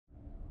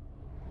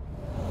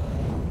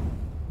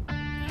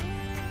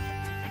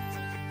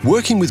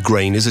Working with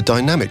grain is a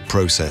dynamic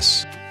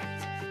process.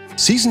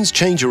 Seasons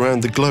change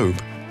around the globe,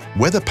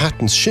 weather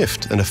patterns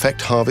shift and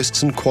affect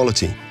harvests and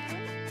quality.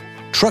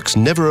 Trucks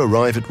never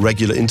arrive at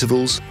regular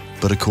intervals,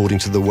 but according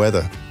to the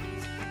weather.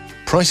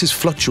 Prices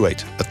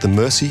fluctuate at the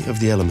mercy of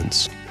the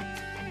elements.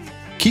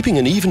 Keeping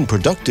an even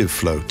productive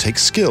flow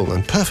takes skill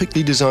and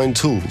perfectly designed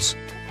tools.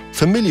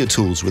 Familiar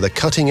tools with a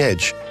cutting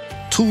edge,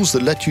 tools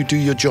that let you do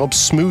your job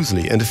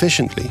smoothly and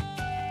efficiently,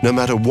 no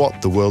matter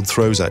what the world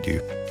throws at you.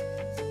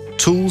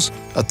 Tools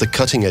at the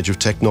cutting edge of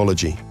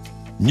technology.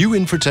 New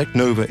Infratec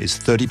NOVA is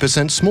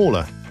 30%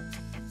 smaller,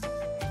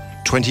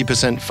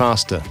 20%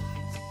 faster,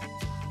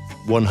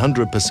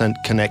 100%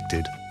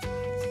 connected.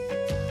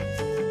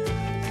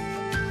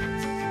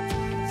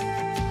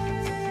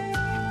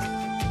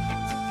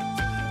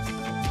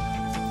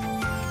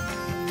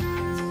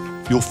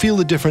 You'll feel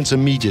the difference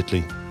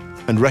immediately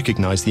and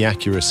recognize the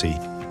accuracy.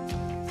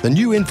 The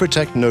new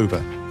Infratec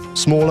NOVA,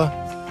 smaller,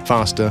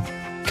 faster,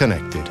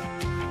 connected.